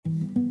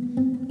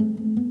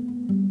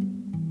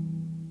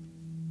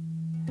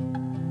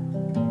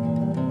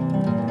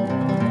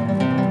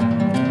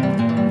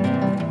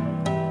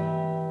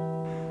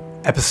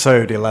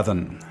Episode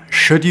 11.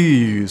 Should you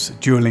use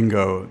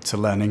Duolingo to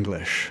learn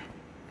English?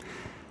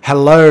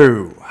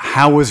 Hello,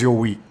 how was your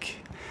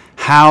week?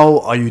 How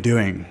are you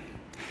doing?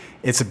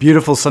 It's a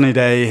beautiful sunny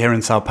day here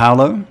in Sao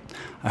Paulo.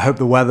 I hope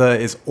the weather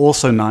is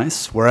also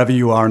nice wherever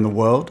you are in the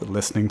world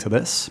listening to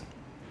this.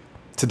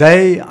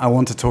 Today, I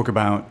want to talk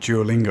about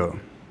Duolingo.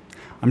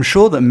 I'm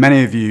sure that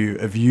many of you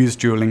have used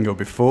Duolingo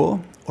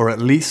before, or at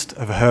least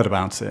have heard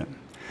about it.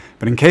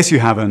 But in case you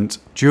haven't,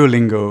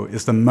 Duolingo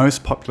is the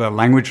most popular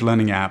language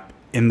learning app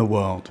in the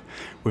world,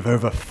 with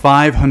over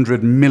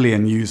 500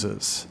 million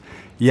users.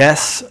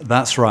 Yes,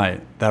 that's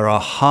right, there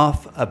are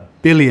 500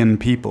 million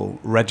people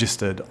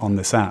registered on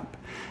this app,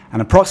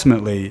 and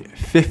approximately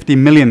 50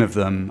 million of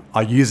them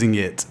are using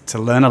it to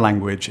learn a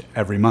language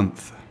every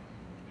month.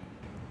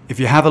 If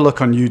you have a look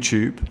on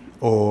YouTube,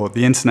 or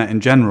the internet in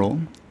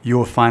general, you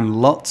will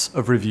find lots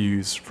of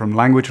reviews from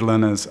language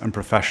learners and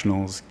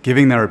professionals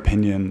giving their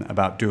opinion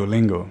about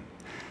Duolingo.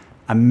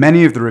 And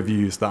many of the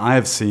reviews that I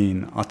have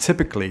seen are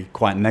typically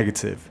quite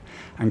negative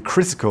and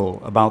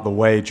critical about the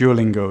way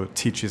Duolingo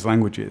teaches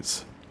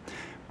languages.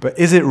 But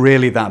is it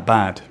really that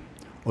bad?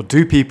 Or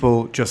do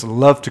people just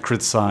love to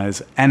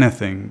criticize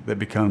anything that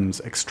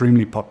becomes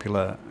extremely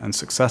popular and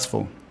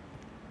successful?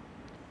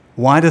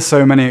 Why do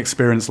so many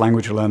experienced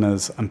language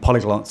learners and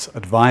polyglots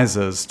advise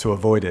us to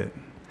avoid it?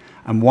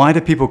 And why do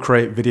people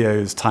create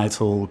videos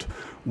titled,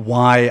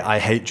 "Why I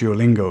Hate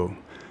Duolingo,"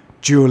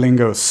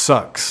 "Duolingo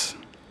Sucks,"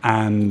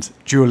 and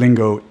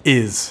 "Duolingo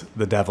is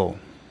the devil"?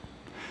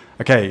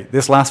 Okay,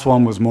 this last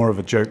one was more of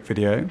a joke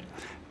video,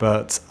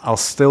 but I'll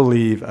still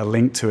leave a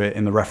link to it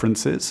in the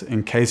references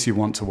in case you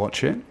want to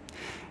watch it.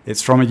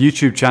 It's from a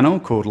YouTube channel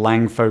called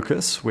Lang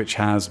Focus, which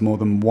has more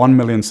than 1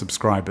 million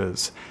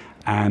subscribers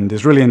and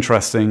is really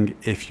interesting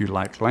if you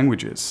like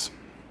languages.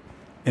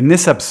 In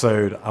this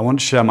episode, I want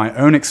to share my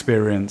own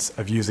experience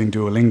of using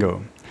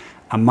Duolingo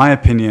and my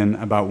opinion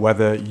about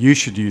whether you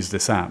should use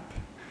this app.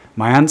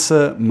 My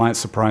answer might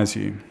surprise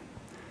you.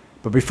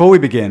 But before we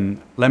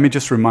begin, let me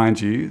just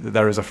remind you that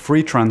there is a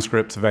free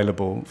transcript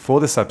available for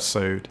this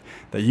episode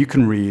that you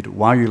can read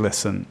while you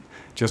listen.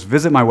 Just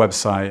visit my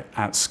website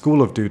at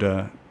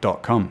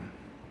schoolofduda.com.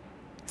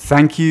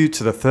 Thank you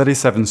to the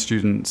 37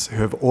 students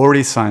who have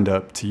already signed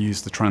up to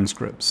use the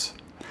transcripts.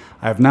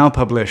 I have now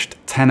published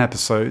 10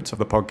 episodes of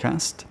the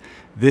podcast.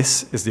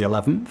 This is the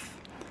 11th.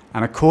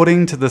 And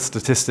according to the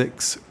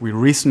statistics, we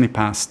recently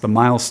passed the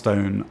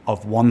milestone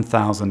of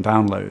 1,000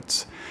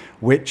 downloads,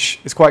 which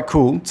is quite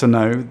cool to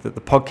know that the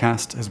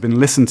podcast has been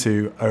listened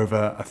to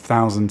over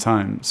 1,000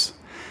 times.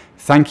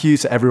 Thank you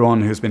to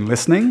everyone who's been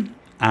listening,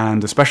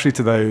 and especially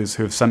to those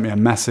who have sent me a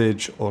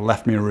message or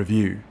left me a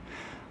review.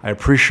 I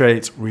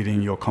appreciate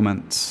reading your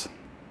comments.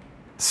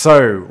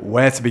 So,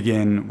 where to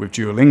begin with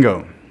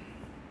Duolingo?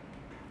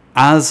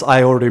 As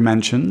I already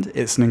mentioned,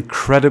 it's an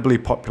incredibly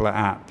popular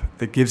app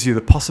that gives you the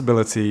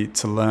possibility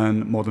to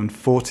learn more than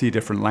 40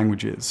 different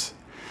languages.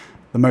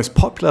 The most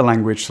popular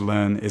language to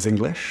learn is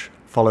English,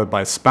 followed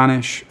by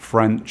Spanish,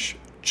 French,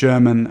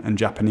 German, and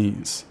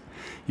Japanese.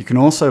 You can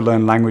also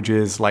learn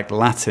languages like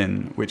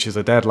Latin, which is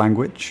a dead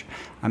language,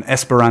 and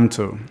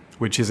Esperanto,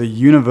 which is a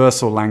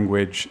universal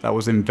language that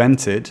was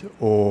invented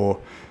or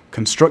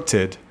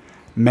constructed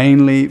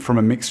mainly from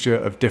a mixture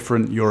of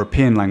different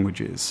European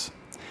languages.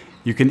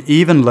 You can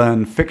even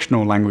learn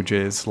fictional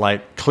languages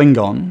like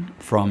Klingon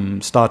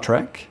from Star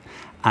Trek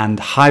and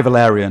High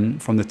Valerian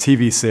from the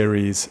TV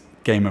series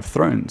Game of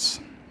Thrones.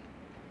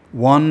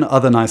 One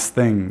other nice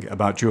thing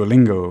about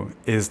Duolingo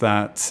is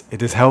that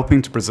it is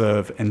helping to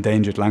preserve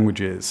endangered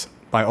languages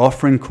by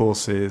offering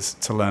courses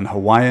to learn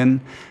Hawaiian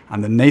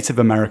and the Native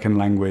American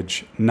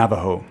language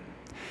Navajo.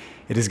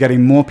 It is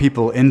getting more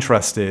people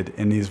interested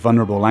in these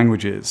vulnerable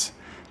languages,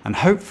 and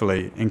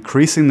hopefully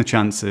increasing the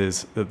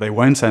chances that they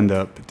won't end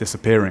up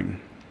disappearing.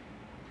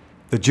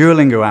 The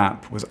Duolingo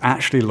app was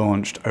actually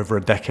launched over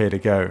a decade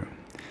ago,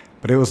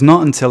 but it was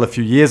not until a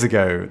few years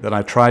ago that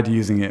I tried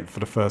using it for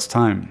the first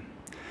time.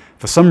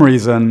 For some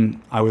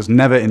reason, I was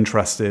never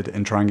interested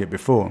in trying it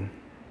before.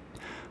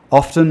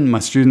 Often, my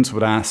students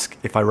would ask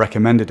if I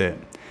recommended it,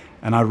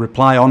 and I'd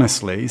reply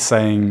honestly,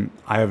 saying,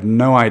 I have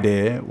no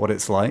idea what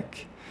it's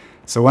like.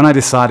 So when I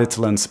decided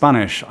to learn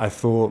Spanish, I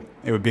thought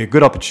it would be a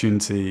good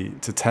opportunity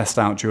to test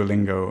out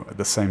Duolingo at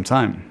the same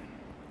time.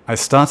 I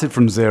started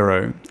from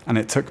zero, and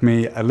it took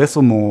me a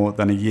little more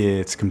than a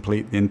year to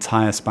complete the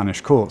entire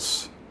Spanish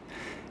course.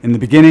 In the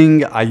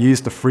beginning, I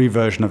used the free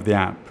version of the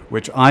app,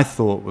 which I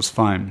thought was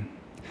fine.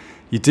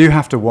 You do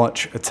have to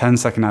watch a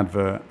 10-second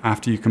advert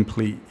after you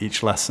complete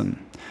each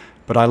lesson,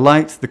 but I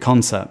liked the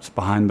concept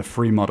behind the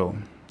free model.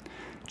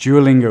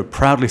 Duolingo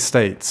proudly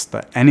states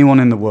that anyone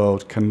in the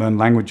world can learn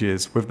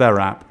languages with their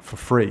app for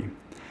free,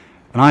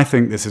 and I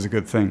think this is a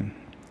good thing.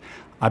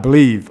 I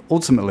believe,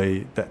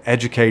 ultimately, that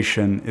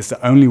education is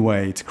the only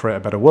way to create a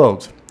better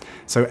world,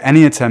 so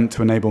any attempt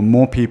to enable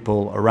more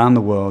people around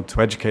the world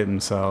to educate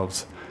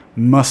themselves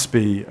must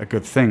be a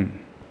good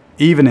thing,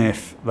 even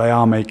if they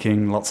are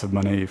making lots of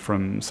money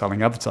from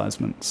selling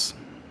advertisements.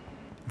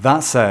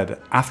 That said,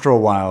 after a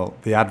while,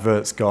 the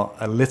adverts got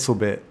a little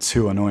bit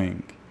too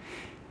annoying.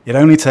 It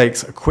only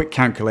takes a quick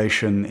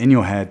calculation in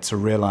your head to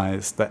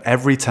realize that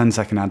every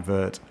 10-second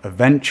advert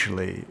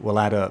eventually will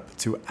add up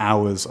to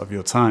hours of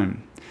your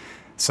time.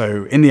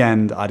 So in the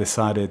end, I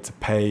decided to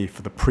pay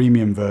for the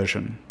premium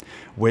version,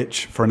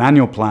 which for an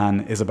annual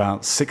plan is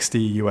about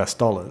 $60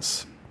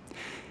 US.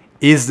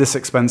 Is this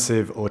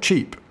expensive or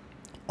cheap?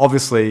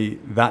 Obviously,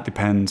 that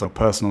depends on your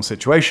personal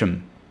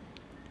situation.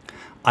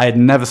 I had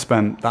never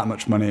spent that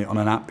much money on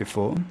an app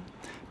before,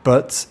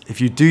 but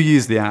if you do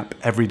use the app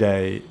every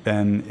day,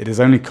 then it is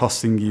only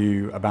costing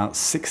you about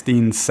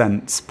 16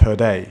 cents per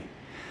day.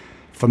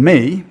 For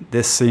me,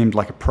 this seemed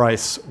like a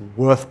price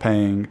worth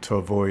paying to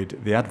avoid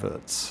the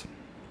adverts.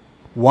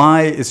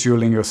 Why is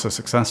Duolingo so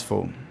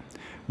successful?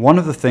 One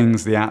of the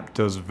things the app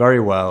does very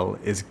well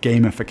is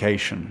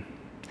gamification.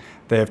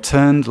 They have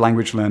turned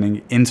language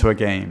learning into a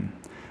game,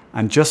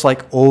 and just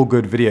like all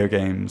good video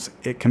games,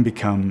 it can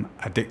become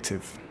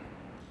addictive.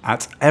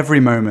 At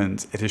every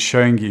moment, it is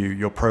showing you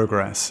your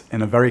progress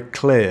in a very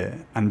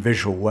clear and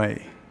visual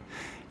way.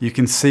 You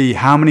can see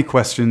how many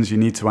questions you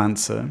need to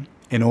answer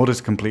in order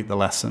to complete the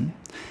lesson.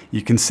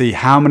 You can see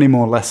how many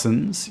more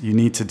lessons you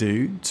need to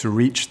do to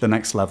reach the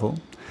next level,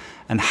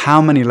 and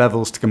how many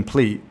levels to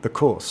complete the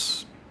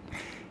course.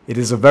 It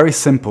is a very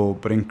simple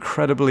but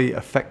incredibly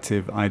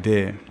effective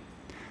idea.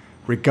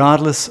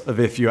 Regardless of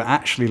if you're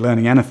actually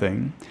learning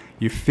anything,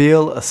 you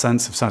feel a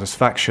sense of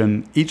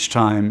satisfaction each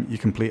time you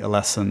complete a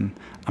lesson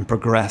and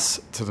progress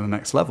to the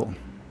next level.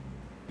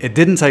 It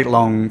didn't take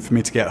long for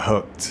me to get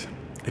hooked.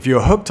 If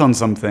you're hooked on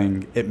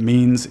something, it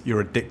means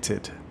you're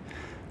addicted.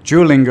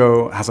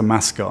 Duolingo has a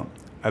mascot,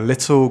 a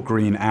little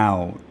green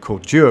owl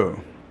called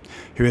Duo,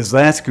 who is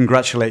there to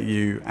congratulate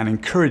you and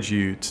encourage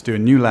you to do a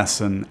new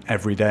lesson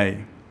every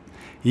day.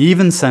 He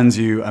even sends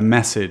you a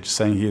message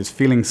saying he is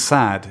feeling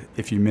sad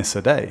if you miss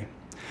a day.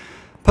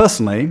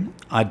 Personally,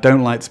 I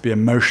don't like to be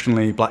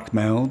emotionally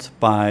blackmailed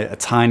by a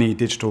tiny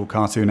digital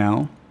cartoon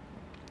owl,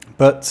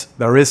 but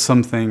there is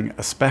something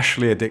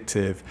especially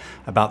addictive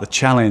about the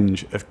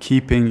challenge of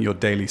keeping your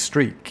daily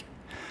streak.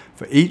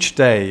 For each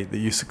day that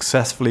you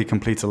successfully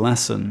complete a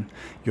lesson,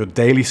 your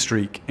daily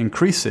streak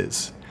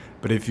increases.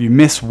 But if you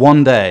miss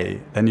one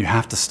day, then you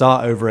have to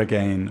start over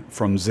again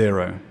from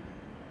zero.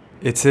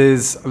 It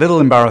is a little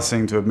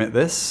embarrassing to admit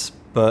this,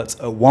 but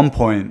at one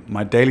point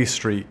my daily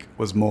streak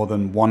was more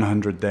than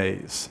 100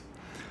 days.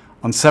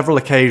 On several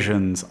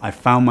occasions, I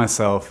found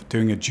myself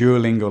doing a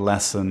Duolingo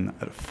lesson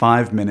at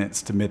 5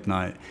 minutes to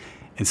midnight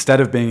instead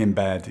of being in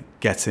bed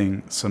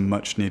getting some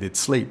much needed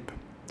sleep.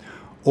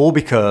 All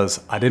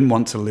because I didn't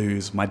want to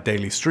lose my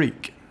daily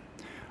streak.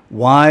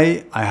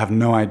 Why? I have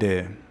no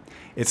idea.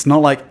 It's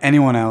not like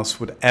anyone else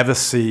would ever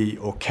see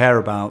or care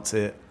about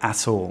it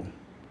at all.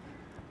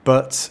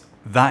 But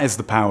that is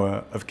the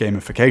power of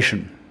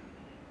gamification.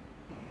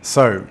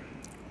 So,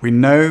 we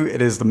know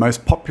it is the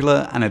most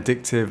popular and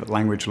addictive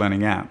language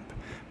learning app,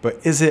 but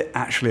is it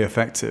actually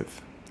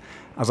effective?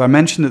 As I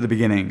mentioned at the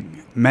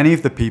beginning, many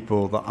of the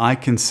people that I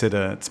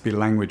consider to be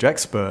language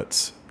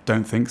experts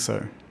don't think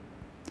so.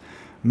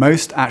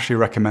 Most actually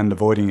recommend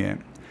avoiding it,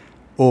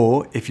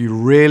 or if you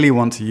really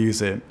want to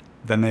use it,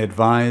 then they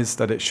advise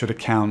that it should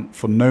account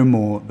for no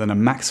more than a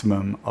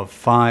maximum of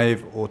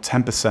 5 or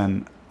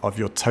 10% of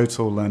your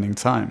total learning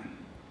time.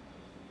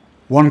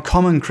 One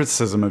common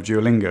criticism of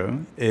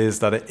Duolingo is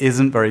that it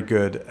isn't very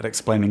good at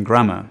explaining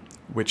grammar,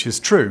 which is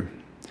true.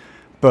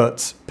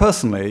 But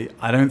personally,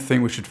 I don't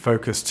think we should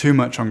focus too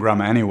much on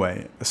grammar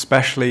anyway,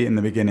 especially in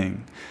the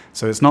beginning,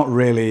 so it's not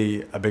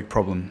really a big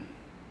problem.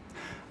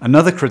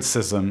 Another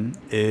criticism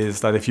is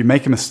that if you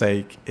make a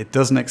mistake, it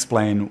doesn't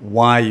explain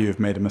why you've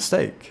made a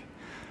mistake.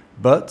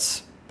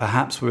 But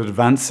perhaps with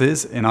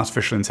advances in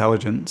artificial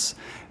intelligence,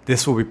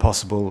 this will be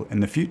possible in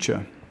the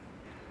future.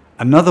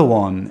 Another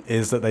one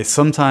is that they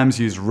sometimes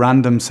use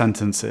random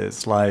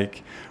sentences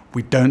like,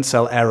 "We don't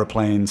sell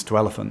aeroplanes to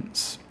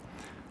elephants."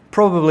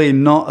 Probably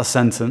not a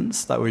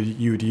sentence that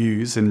you would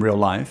use in real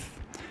life,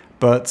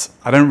 but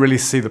I don't really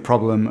see the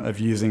problem of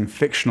using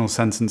fictional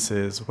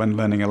sentences when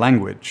learning a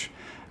language.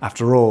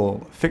 After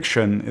all,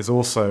 fiction is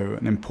also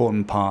an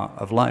important part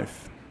of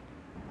life.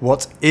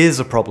 What is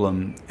a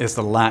problem is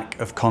the lack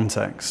of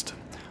context.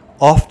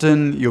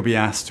 Often you'll be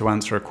asked to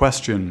answer a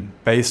question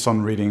based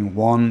on reading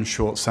one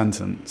short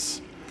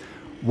sentence.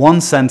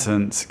 One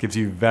sentence gives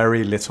you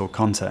very little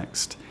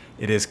context.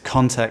 It is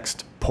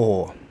context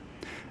poor.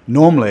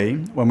 Normally,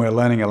 when we're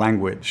learning a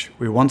language,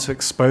 we want to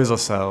expose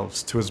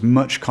ourselves to as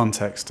much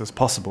context as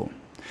possible.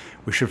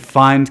 We should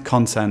find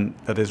content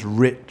that is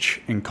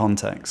rich in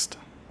context.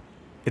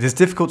 It is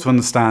difficult to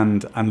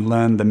understand and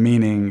learn the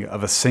meaning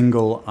of a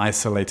single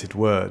isolated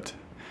word.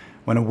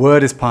 When a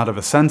word is part of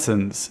a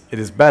sentence, it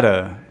is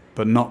better,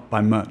 but not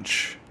by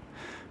much.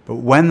 But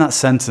when that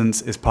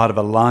sentence is part of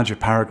a larger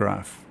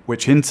paragraph,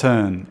 which in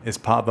turn is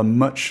part of a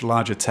much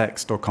larger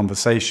text or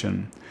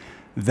conversation,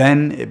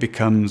 then it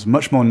becomes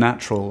much more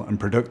natural and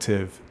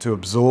productive to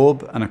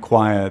absorb and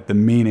acquire the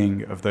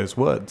meaning of those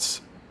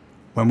words.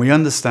 When we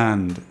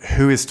understand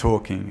who is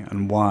talking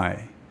and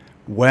why,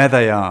 where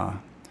they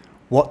are,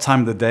 what time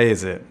of the day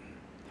is it,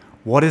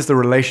 what is the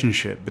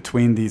relationship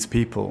between these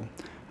people,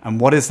 and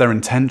what is their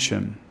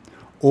intention?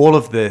 All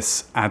of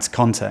this adds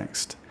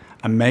context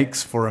and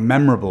makes for a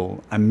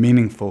memorable and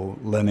meaningful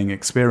learning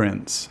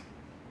experience.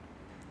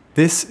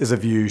 This is a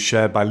view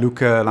shared by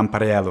Luca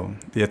Lampariello,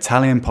 the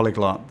Italian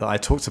polyglot that I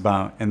talked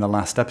about in the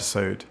last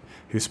episode,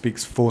 who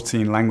speaks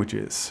 14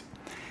 languages.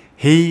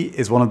 He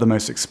is one of the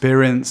most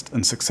experienced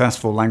and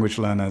successful language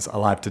learners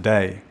alive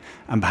today,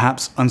 and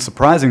perhaps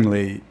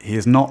unsurprisingly, he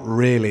is not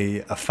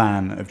really a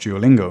fan of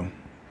Duolingo.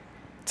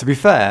 To be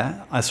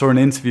fair, I saw an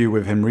interview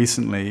with him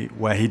recently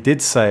where he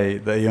did say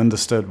that he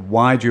understood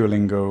why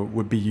Duolingo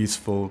would be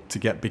useful to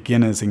get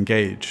beginners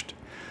engaged.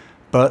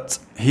 But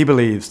he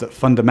believes that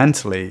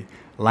fundamentally,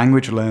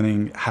 language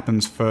learning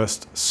happens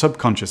first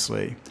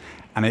subconsciously,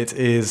 and it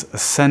is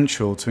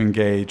essential to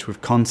engage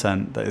with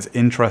content that is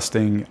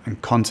interesting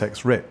and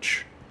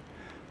context-rich.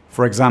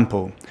 For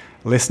example,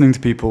 listening to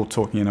people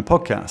talking in a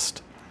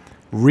podcast,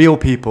 real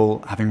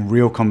people having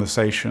real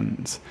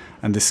conversations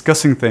and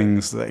discussing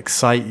things that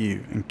excite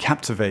you and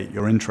captivate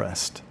your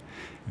interest.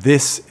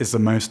 This is the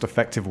most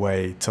effective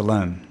way to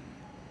learn.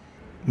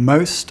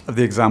 Most of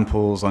the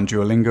examples on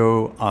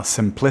Duolingo are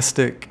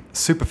simplistic,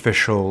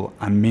 superficial,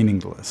 and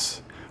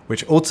meaningless,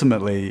 which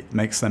ultimately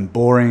makes them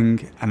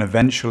boring and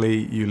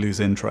eventually you lose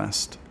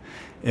interest.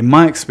 In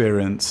my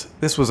experience,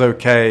 this was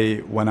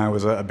okay when I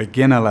was at a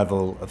beginner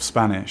level of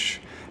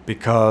Spanish,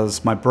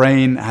 because my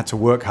brain had to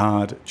work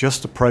hard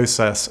just to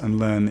process and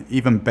learn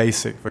even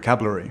basic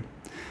vocabulary.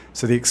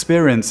 So the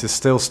experience is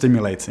still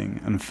stimulating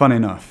and fun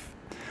enough.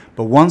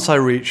 But once I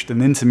reached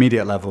an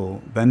intermediate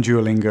level, then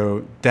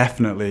Duolingo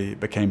definitely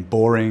became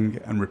boring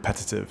and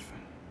repetitive.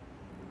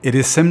 It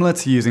is similar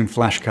to using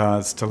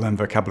flashcards to learn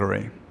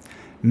vocabulary.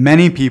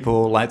 Many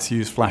people like to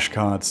use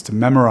flashcards to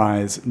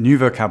memorize new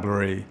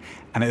vocabulary,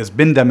 and it has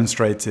been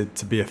demonstrated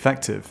to be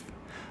effective.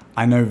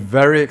 I know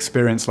very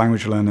experienced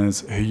language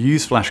learners who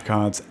use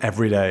flashcards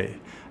every day,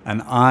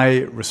 and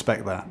I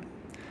respect that.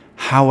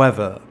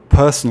 However,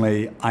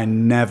 personally, I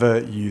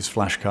never use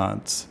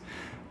flashcards.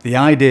 The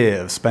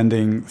idea of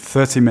spending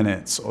 30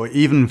 minutes or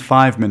even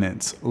 5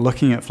 minutes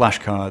looking at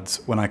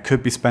flashcards when I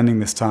could be spending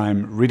this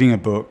time reading a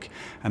book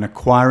and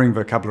acquiring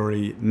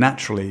vocabulary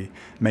naturally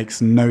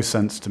makes no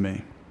sense to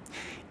me.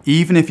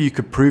 Even if you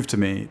could prove to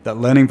me that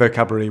learning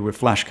vocabulary with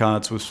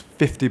flashcards was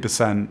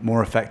 50%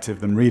 more effective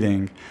than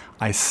reading,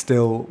 I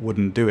still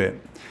wouldn't do it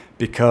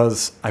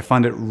because I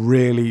find it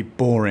really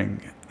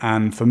boring.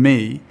 And for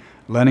me,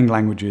 learning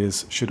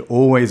languages should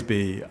always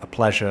be a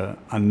pleasure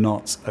and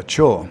not a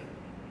chore.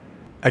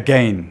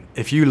 Again,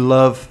 if you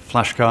love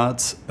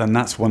flashcards, then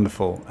that's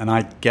wonderful, and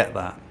I get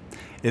that.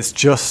 It's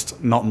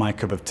just not my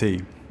cup of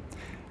tea.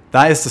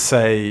 That is to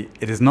say,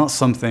 it is not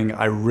something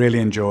I really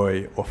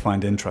enjoy or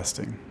find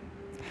interesting.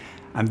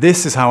 And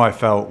this is how I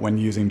felt when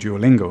using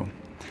Duolingo.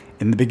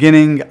 In the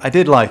beginning, I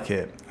did like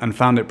it and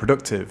found it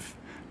productive,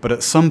 but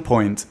at some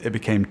point it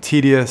became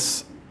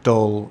tedious,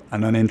 dull,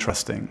 and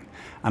uninteresting,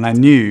 and I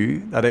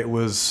knew that it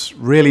was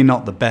really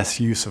not the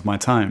best use of my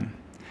time.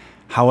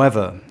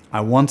 However, I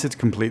wanted to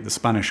complete the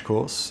Spanish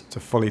course to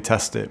fully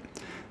test it,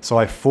 so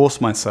I forced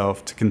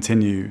myself to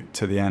continue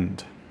to the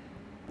end.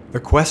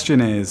 The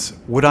question is,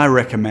 would I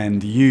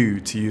recommend you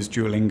to use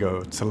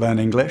Duolingo to learn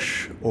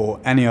English or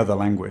any other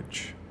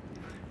language?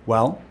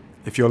 Well,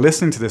 if you're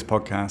listening to this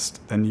podcast,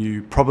 then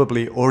you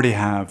probably already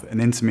have an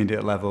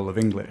intermediate level of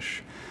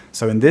English.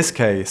 So in this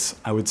case,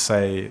 I would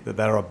say that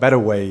there are better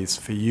ways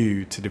for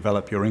you to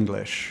develop your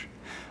English,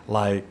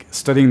 like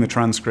studying the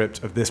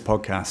transcript of this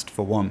podcast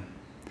for one.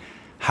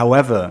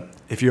 However,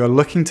 if you are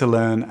looking to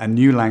learn a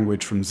new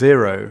language from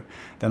zero,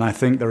 then I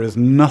think there is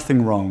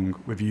nothing wrong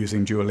with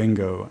using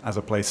Duolingo as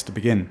a place to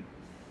begin.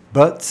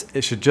 But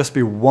it should just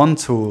be one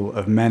tool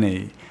of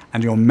many,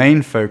 and your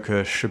main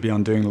focus should be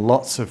on doing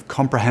lots of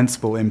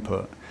comprehensible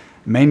input,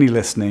 mainly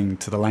listening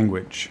to the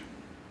language.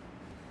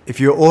 If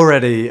you're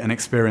already an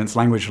experienced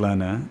language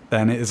learner,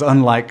 then it is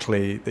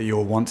unlikely that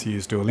you'll want to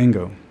use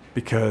Duolingo,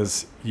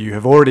 because you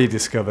have already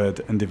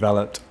discovered and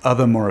developed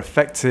other more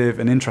effective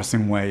and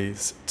interesting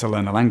ways to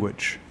learn a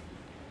language.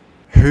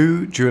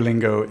 Who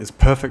Duolingo is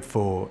perfect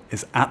for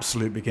is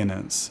absolute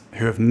beginners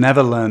who have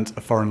never learnt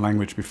a foreign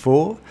language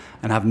before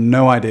and have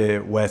no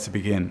idea where to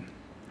begin.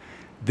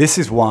 This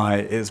is why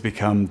it has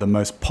become the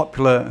most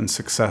popular and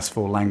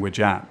successful language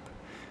app.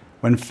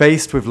 When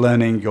faced with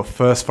learning your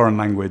first foreign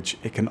language,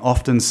 it can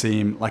often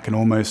seem like an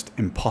almost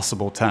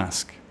impossible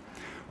task.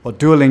 What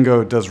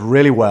Duolingo does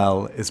really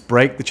well is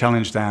break the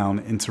challenge down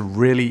into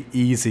really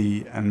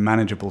easy and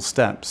manageable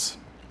steps.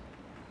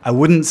 I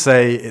wouldn't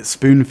say it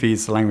spoon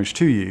feeds the language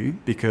to you,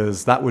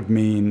 because that would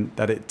mean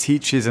that it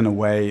teaches in a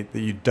way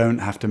that you don't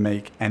have to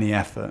make any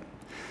effort.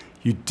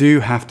 You do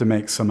have to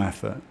make some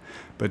effort,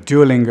 but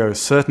Duolingo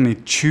certainly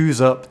chews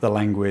up the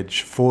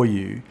language for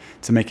you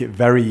to make it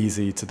very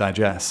easy to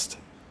digest.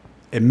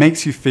 It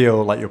makes you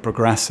feel like you're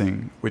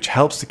progressing, which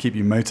helps to keep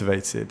you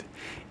motivated,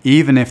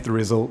 even if the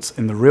results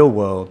in the real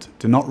world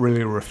do not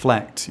really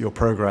reflect your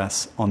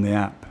progress on the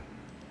app.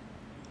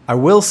 I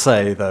will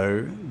say,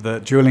 though,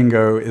 that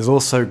Duolingo is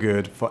also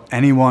good for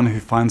anyone who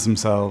finds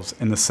themselves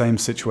in the same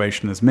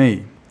situation as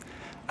me.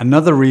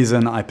 Another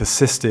reason I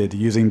persisted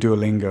using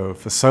Duolingo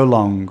for so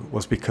long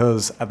was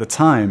because at the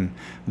time,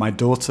 my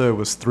daughter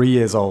was 3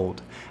 years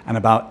old, and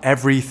about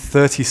every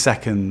 30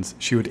 seconds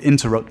she would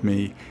interrupt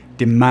me,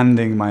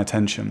 demanding my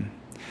attention.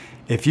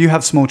 If you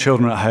have small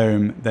children at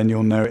home, then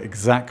you'll know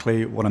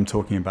exactly what I'm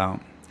talking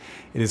about.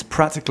 It is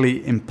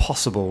practically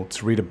impossible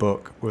to read a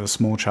book with a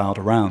small child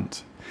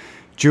around.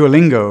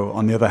 Duolingo,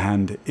 on the other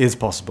hand, is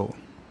possible.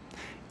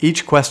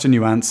 Each question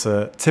you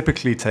answer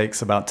typically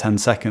takes about 10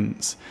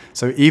 seconds,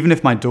 so even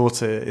if my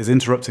daughter is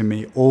interrupting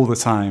me all the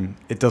time,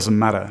 it doesn't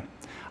matter.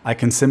 I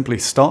can simply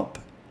stop,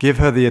 give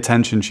her the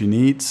attention she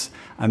needs,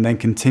 and then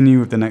continue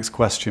with the next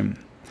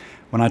question.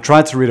 When I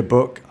tried to read a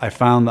book, I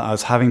found that I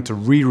was having to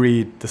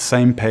reread the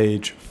same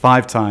page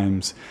 5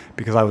 times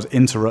because I was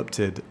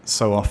interrupted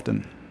so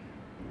often.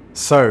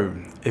 So,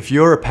 if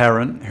you're a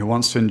parent who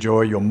wants to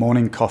enjoy your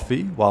morning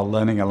coffee while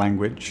learning a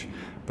language,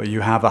 but you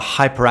have a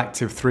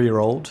hyperactive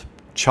 3-year-old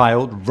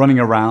child running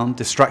around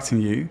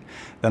distracting you,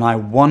 then I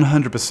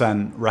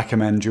 100%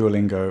 recommend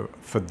Duolingo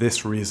for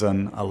this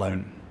reason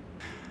alone.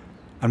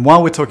 And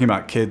while we're talking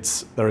about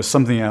kids, there is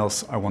something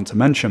else I want to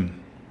mention.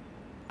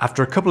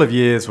 After a couple of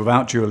years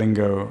without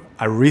Duolingo,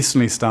 I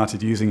recently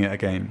started using it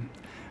again,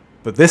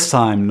 but this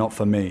time not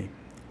for me.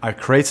 I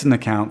created an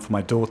account for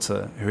my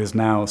daughter, who is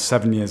now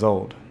 7 years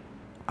old.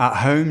 At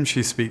home,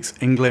 she speaks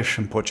English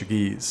and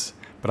Portuguese,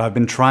 but I've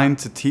been trying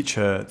to teach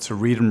her to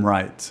read and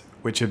write,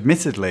 which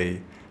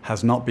admittedly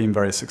has not been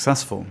very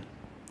successful.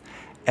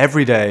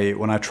 Every day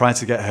when I try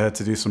to get her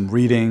to do some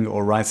reading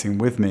or writing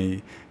with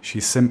me,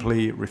 she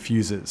simply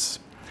refuses.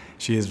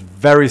 She is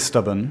very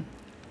stubborn,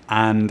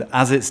 and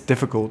as it's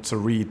difficult to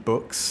read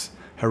books,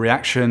 her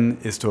reaction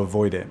is to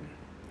avoid it.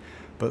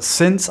 But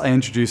since I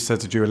introduced her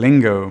to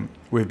Duolingo,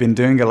 we've been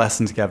doing a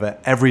lesson together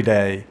every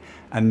day,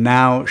 and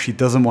now she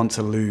doesn't want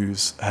to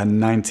lose her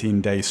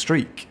 19-day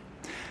streak.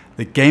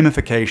 The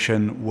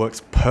gamification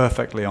works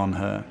perfectly on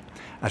her,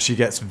 as she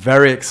gets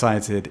very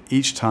excited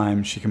each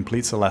time she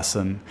completes a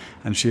lesson,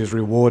 and she is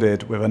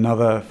rewarded with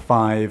another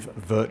 5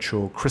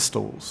 virtual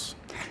crystals.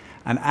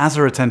 And as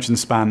her attention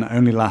span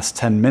only lasts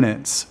 10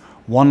 minutes,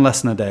 1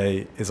 lesson a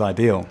day is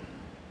ideal.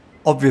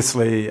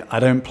 Obviously, I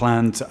don't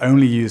plan to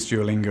only use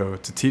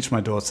Duolingo to teach my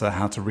daughter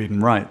how to read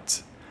and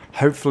write.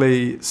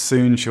 Hopefully,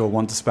 soon she'll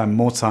want to spend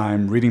more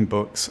time reading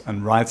books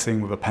and writing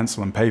with a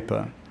pencil and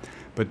paper.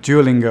 But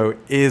Duolingo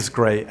is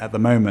great at the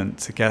moment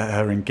to get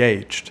her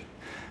engaged.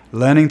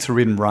 Learning to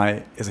read and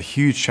write is a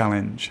huge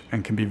challenge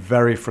and can be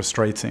very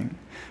frustrating,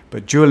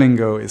 but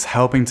Duolingo is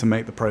helping to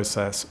make the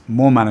process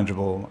more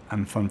manageable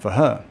and fun for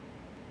her.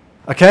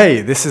 Okay,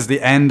 this is the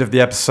end of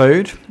the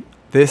episode.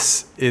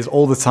 This is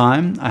all the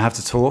time I have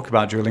to talk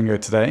about Duolingo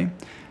today,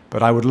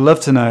 but I would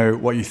love to know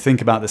what you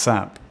think about this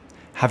app.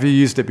 Have you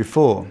used it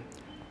before?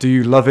 Do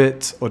you love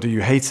it or do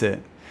you hate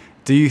it?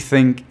 Do you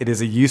think it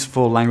is a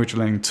useful language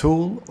learning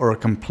tool or a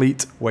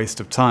complete waste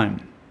of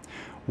time?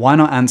 Why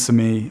not answer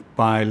me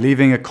by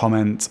leaving a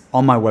comment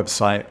on my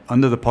website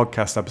under the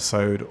podcast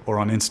episode or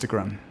on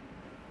Instagram?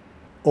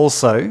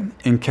 Also,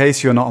 in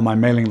case you're not on my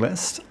mailing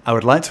list, I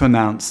would like to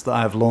announce that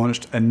I have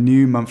launched a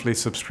new monthly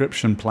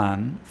subscription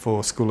plan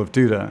for School of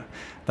Duda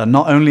that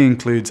not only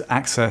includes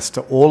access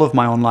to all of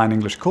my online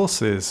English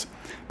courses,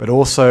 but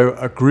also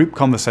a group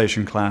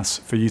conversation class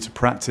for you to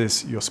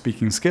practice your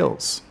speaking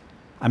skills.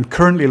 I'm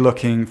currently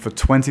looking for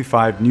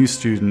 25 new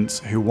students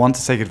who want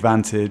to take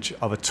advantage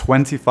of a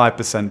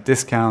 25%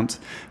 discount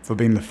for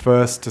being the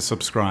first to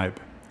subscribe.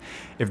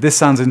 If this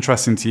sounds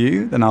interesting to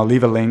you, then I'll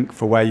leave a link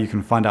for where you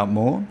can find out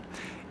more.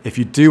 If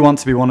you do want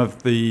to be one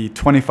of the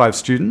 25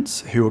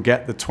 students who will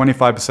get the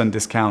 25%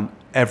 discount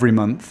every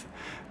month,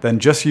 then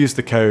just use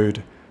the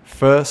code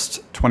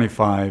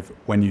FIRST25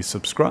 when you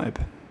subscribe.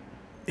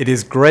 It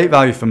is great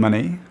value for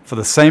money. For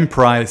the same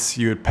price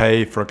you would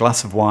pay for a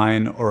glass of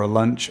wine or a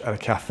lunch at a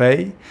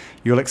cafe,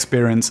 you'll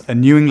experience a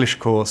new English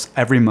course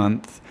every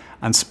month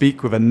and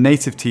speak with a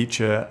native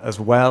teacher, as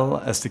well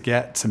as to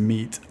get to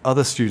meet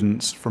other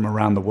students from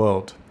around the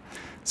world.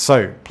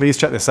 So please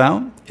check this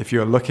out if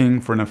you are looking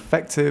for an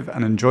effective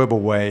and enjoyable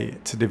way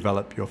to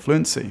develop your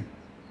fluency.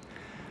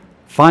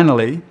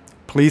 Finally,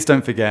 please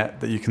don't forget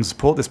that you can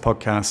support this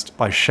podcast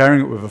by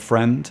sharing it with a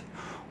friend.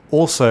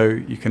 Also,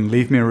 you can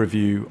leave me a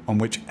review on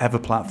whichever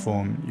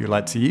platform you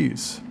like to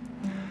use.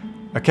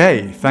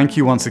 Okay, thank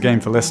you once again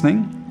for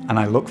listening, and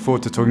I look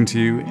forward to talking to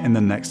you in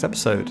the next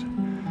episode.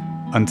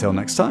 Until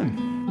next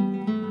time.